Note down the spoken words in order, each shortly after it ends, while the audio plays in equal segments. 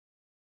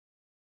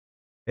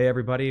Hey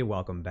everybody,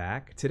 welcome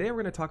back. Today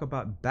we're going to talk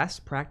about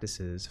best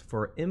practices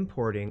for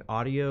importing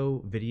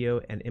audio, video,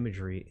 and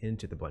imagery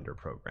into the Blender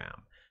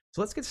program.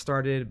 So let's get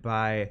started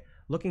by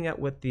looking at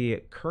what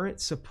the current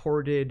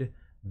supported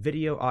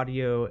video,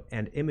 audio,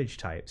 and image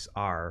types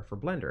are for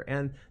Blender.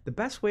 And the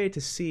best way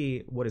to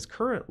see what is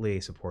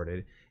currently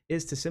supported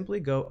is to simply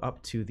go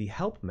up to the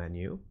Help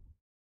menu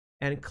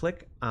and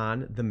click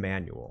on the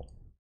manual.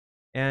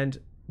 And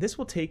this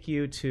will take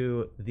you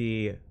to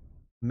the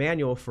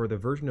manual for the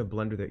version of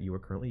Blender that you are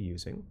currently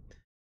using.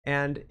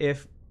 And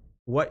if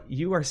what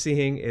you are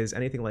seeing is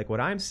anything like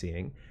what I'm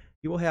seeing,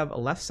 you will have a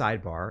left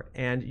sidebar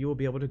and you will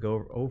be able to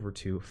go over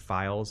to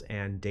Files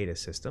and Data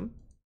System.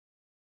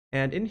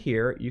 And in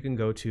here, you can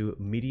go to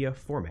Media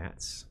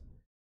Formats.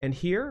 And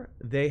here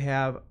they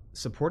have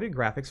supported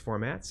graphics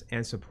formats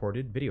and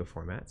supported video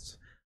formats.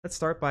 Let's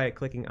start by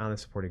clicking on the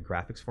supported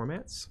graphics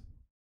formats.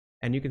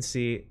 And you can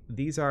see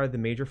these are the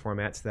major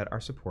formats that are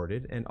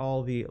supported and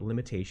all the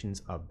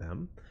limitations of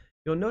them.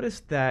 You'll notice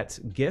that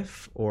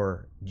GIF,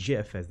 or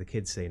GIF as the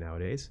kids say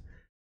nowadays,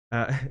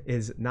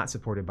 is not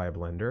supported by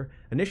Blender.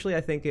 Initially, I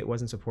think it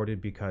wasn't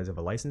supported because of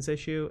a license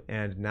issue,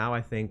 and now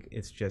I think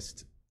it's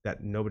just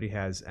that nobody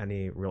has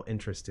any real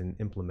interest in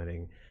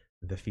implementing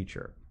the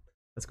feature.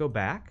 Let's go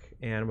back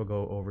and we'll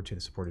go over to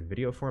the supported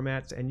video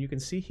formats, and you can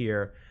see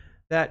here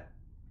that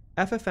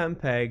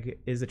FFmpeg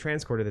is the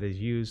transcoder that is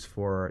used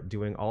for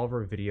doing all of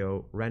our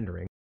video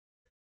rendering.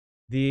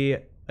 The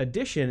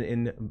addition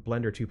in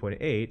Blender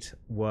 2.8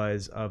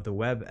 was of the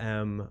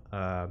WebM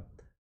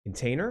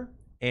container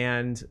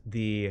and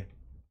the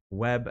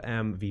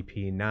WebM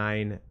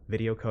VP9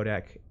 video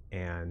codec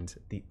and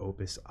the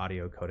OPUS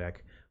audio codec,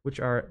 which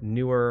are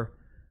newer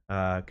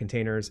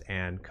containers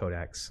and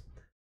codecs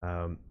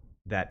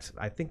that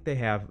I think they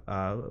have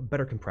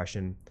better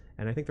compression,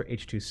 and I think they're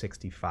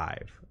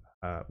H.265.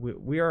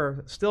 We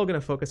are still going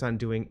to focus on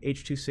doing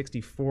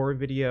H.264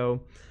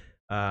 video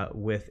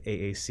with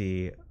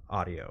AAC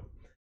audio.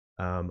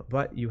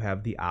 But you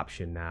have the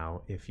option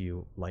now if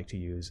you like to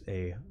use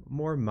a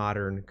more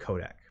modern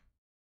codec.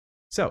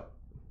 So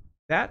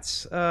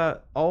that's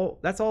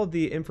all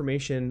the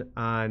information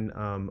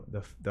on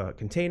the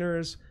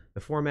containers,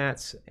 the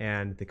formats,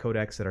 and the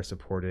codecs that are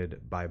supported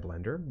by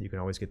Blender. You can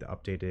always get the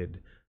updated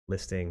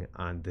listing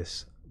on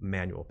this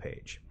manual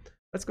page.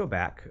 Let's go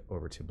back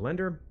over to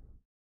Blender.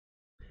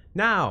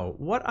 Now,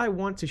 what I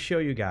want to show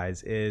you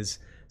guys is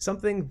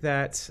something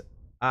that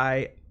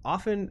I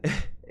often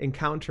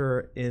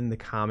encounter in the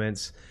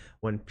comments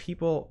when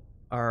people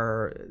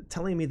are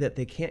telling me that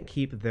they can't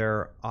keep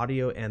their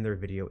audio and their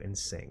video in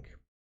sync.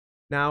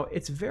 Now,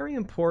 it's very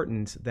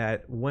important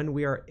that when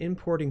we are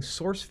importing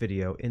source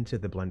video into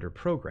the Blender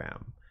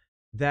program,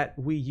 that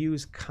we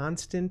use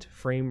constant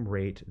frame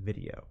rate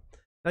video.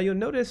 Now, you'll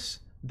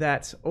notice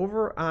that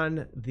over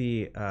on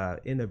the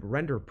in the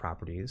render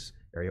properties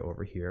area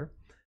over here,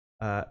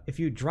 if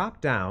you drop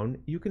down,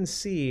 you can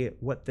see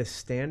what the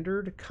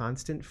standard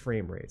constant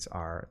frame rates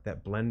are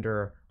that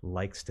Blender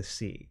likes to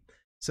see.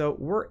 So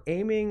we're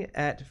aiming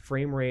at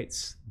frame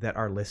rates that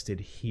are listed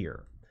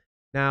here.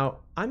 Now,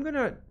 I'm going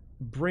to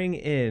bring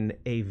in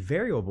a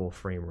variable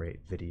frame rate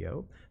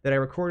video that I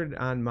recorded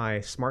on my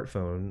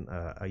smartphone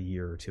a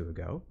year or two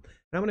ago.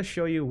 And I'm going to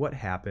show you what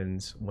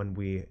happens when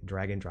we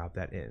drag and drop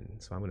that in.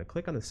 So I'm going to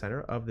click on the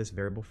center of this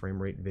variable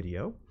frame rate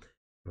video,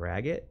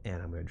 drag it,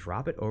 and I'm going to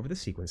drop it over the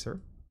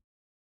sequencer.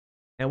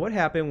 And what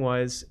happened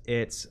was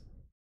it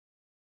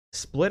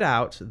split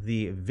out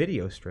the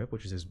video strip,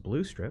 which is this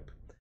blue strip,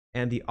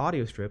 and the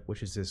audio strip,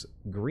 which is this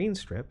green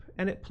strip,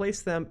 and it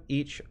placed them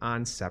each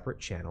on separate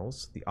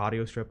channels. The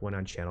audio strip went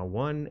on channel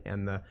 1,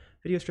 and the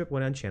video strip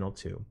went on channel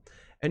 2.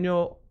 And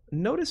you'll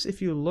notice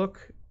if you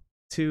look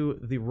to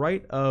the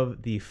right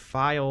of the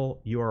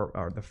file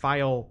or the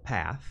file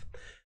path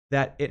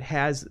that it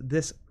has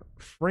this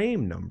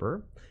frame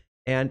number,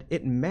 and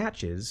it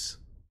matches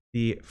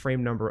the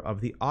frame number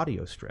of the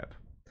audio strip.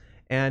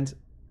 And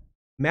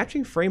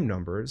matching frame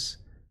numbers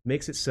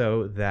makes it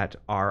so that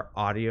our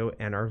audio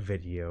and our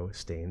video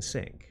stay in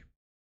sync.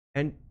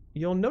 And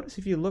you'll notice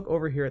if you look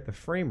over here at the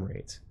frame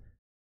rate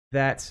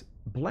that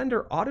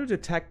Blender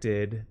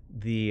auto-detected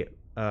the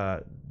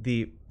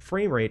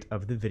frame rate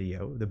of the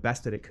video the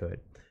best that it could,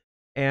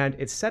 and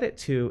it set it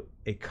to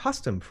a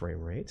custom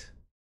frame rate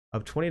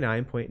of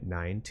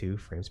 29.92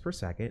 frames per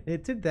second.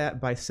 It did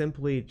that by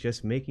simply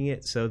just making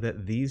it so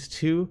that these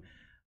two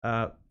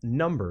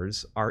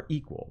numbers are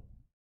equal.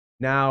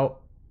 Now,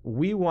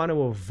 we want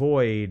to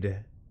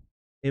avoid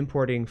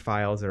importing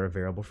files that are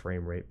variable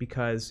frame rate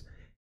because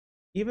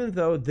even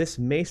though this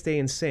may stay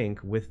in sync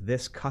with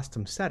this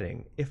custom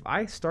setting, if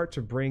I start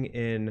to bring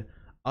in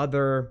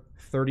other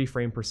 30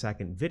 frame per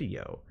second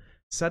video,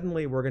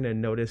 suddenly we're going to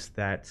notice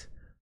that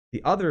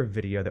the other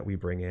video that we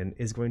bring in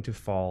is going to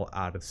fall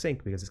out of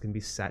sync because it's going to be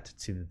set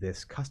to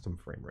this custom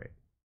frame rate.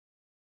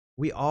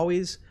 We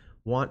always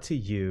want to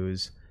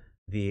use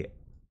the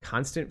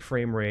constant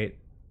frame rate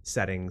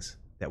settings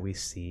that we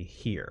see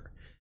here.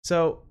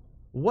 So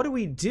what do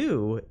we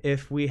do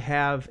if we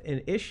have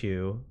an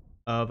issue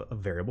of a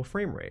variable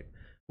frame rate?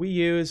 we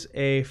use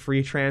a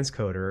free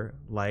transcoder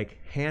like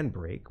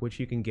Handbrake, which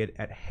you can get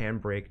at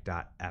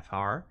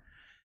handbrake.fr,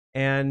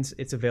 and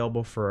it's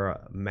available for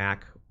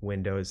Mac,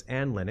 Windows,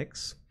 and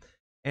Linux.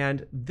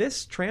 And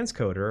this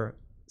transcoder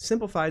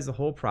simplifies the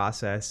whole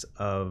process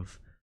of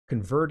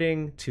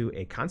converting to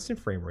a constant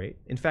frame rate.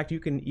 In fact, you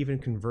can even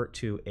convert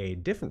to a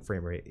different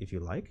frame rate if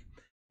you like.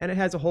 And it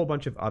has a whole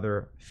bunch of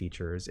other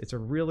features. It's a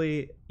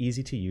really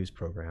easy to use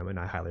program, and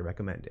I highly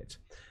recommend it.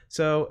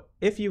 So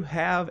if you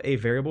have a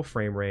variable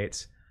frame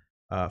rate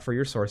for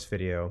your source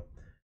video,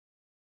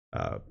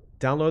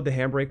 download the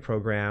Handbrake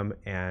program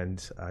and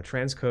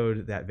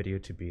transcode that video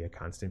to be a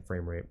constant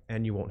frame rate,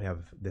 and you won't have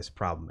this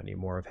problem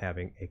anymore of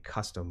having a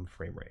custom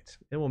frame rate.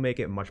 It will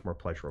make it much more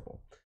pleasurable.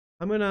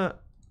 I'm going to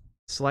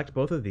select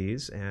both of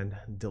these and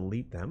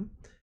delete them.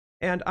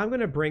 And I'm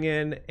going to bring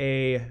in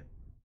a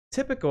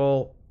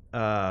typical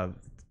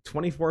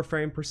 24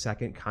 frame per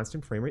second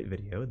constant frame rate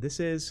video. This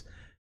is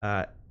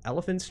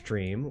Elephant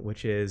Stream,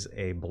 which is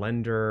a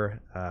Blender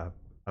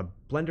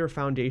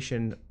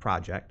Foundation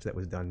project that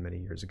was done many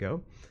years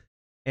ago.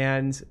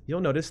 And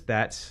you'll notice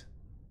that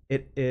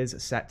it is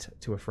set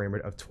to a frame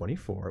rate of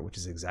 24, which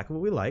is exactly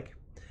what we like.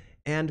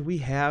 And we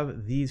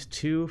have these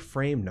two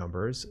frame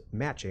numbers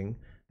matching.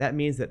 That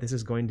means that this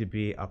is going to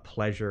be a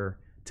pleasure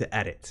to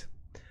edit.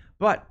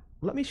 But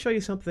let me show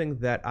you something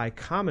that I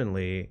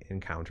commonly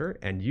encounter,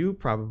 and you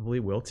probably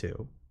will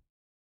too.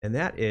 And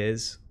that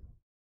is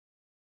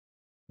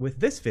with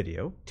this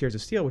video, Tears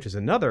of Steel, which is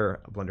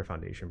another Blender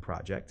Foundation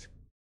project.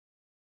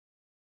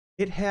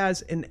 It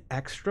has an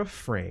extra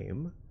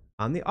frame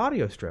on the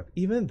audio strip,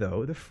 even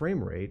though the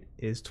frame rate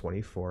is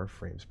 24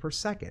 frames per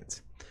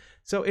second.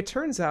 So it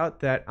turns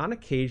out that on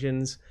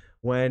occasions,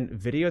 when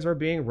videos are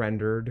being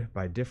rendered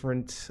by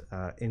different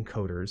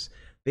encoders,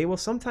 they will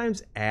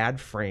sometimes add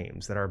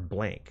frames that are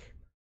blank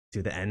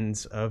to the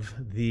ends of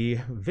the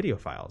video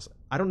files.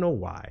 I don't know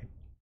why.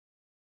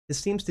 This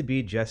seems to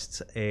be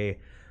just a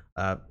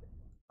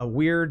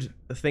weird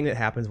thing that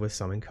happens with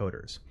some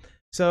encoders.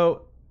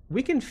 So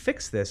we can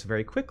fix this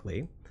very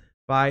quickly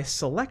by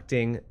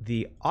selecting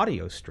the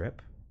audio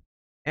strip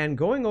and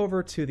going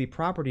over to the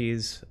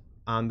properties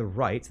on the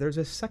right. There's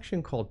a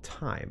section called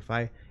time. If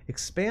I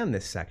expand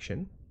this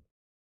section,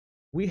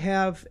 we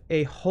have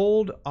a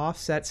hold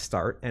offset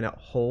start and a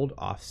hold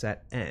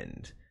offset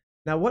end.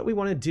 Now what we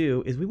want to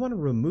do is we want to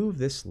remove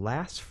this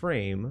last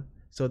frame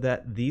so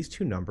that these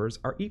two numbers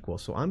are equal.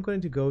 So I'm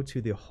going to go to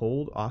the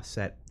hold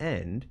offset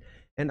end,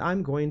 and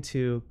I'm going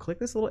to click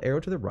this little arrow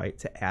to the right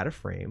to add a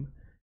frame.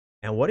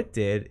 And what it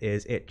did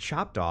is it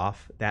chopped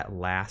off that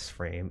last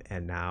frame,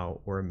 and now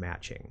we're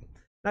matching.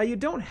 Now you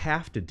don't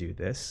have to do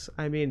this.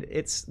 I mean,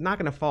 it's not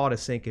going to fall out of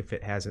sync if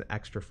it has an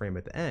extra frame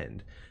at the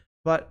end.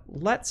 But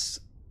let's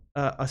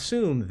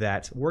assume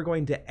that we're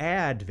going to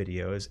add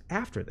videos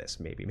after this.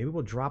 Maybe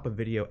we'll drop a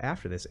video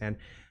after this. And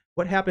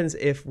what happens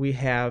if we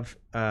have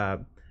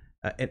an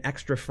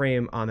extra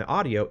frame on the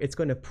audio? It's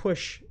going to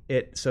push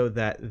it so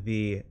that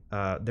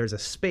there's a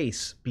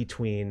space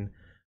between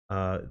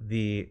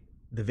the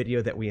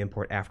video that we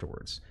import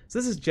afterwards. So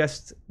this is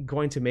just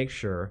going to make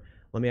sure.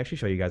 Let me actually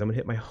show you guys. I'm going to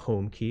hit my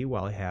home key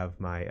while I have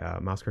my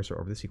mouse cursor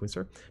over the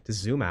sequencer to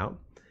zoom out.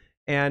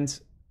 And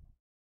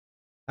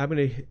I'm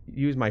going to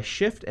use my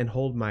shift and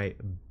hold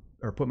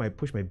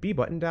push my B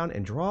button down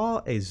and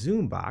draw a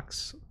zoom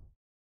box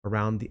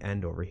around the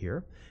end over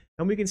here.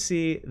 And we can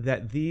see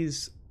that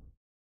these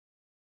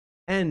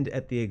end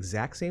at the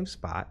exact same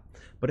spot.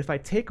 But if I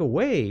take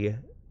away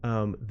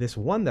this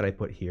one that I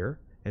put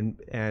here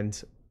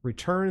and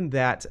return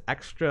that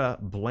extra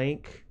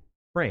blank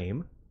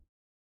frame,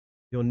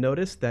 you'll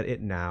notice that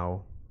it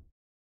now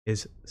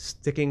is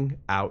sticking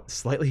out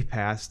slightly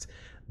past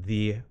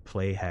the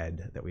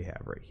playhead that we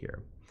have right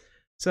here.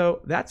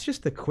 So that's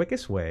just the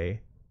quickest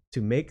way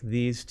to make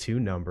these two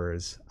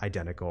numbers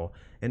identical.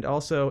 And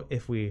also,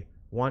 if we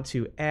want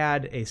to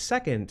add a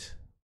second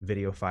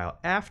video file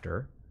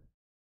after,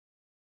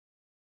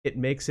 it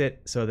makes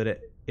it so that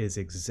it is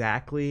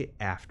exactly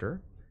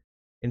after.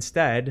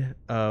 Instead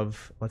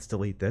of, let's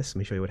delete this. Let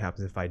me show you what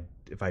happens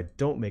if I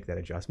don't make that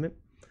adjustment.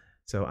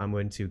 So I'm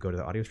going to go to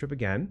the audio strip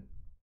again.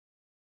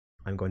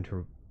 I'm going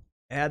to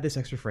add this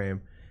extra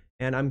frame,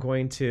 and I'm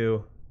going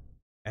to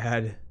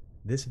add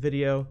this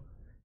video.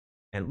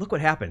 And look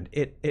what happened.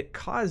 It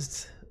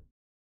caused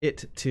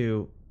it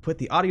to put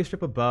the audio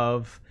strip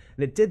above,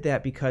 and it did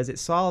that because it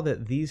saw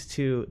that these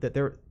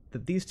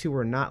two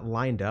were not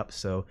lined up.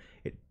 So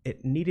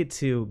it needed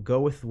to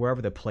go with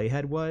wherever the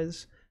playhead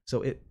was.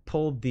 So it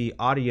pulled the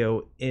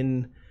audio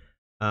in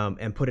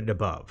and put it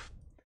above.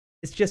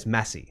 It's just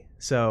messy.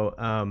 So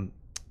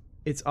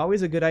it's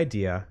always a good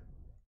idea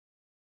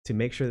to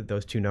make sure that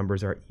those two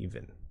numbers are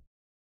even.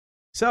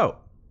 So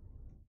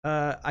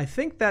I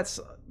think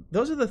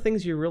those are the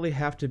things you really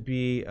have to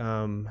be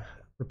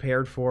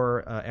prepared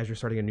for as you're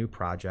starting a new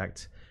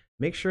project.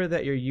 Make sure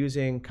that you're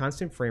using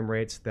constant frame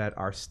rates that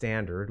are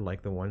standard,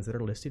 like the ones that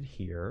are listed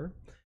here.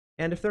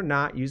 And if they're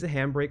not, use the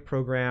Handbrake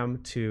program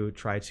to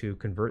try to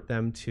convert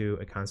them to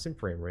a constant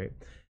frame rate.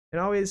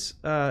 And always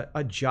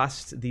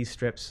adjust these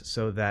strips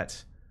so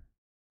that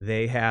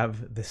they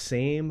have the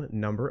same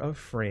number of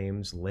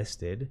frames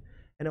listed,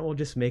 and it will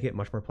just make it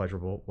much more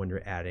pleasurable when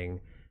you're adding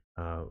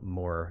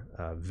more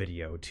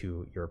video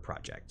to your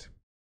project.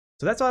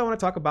 So that's all I want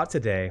to talk about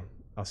today.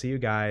 I'll see you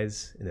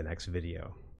guys in the next video.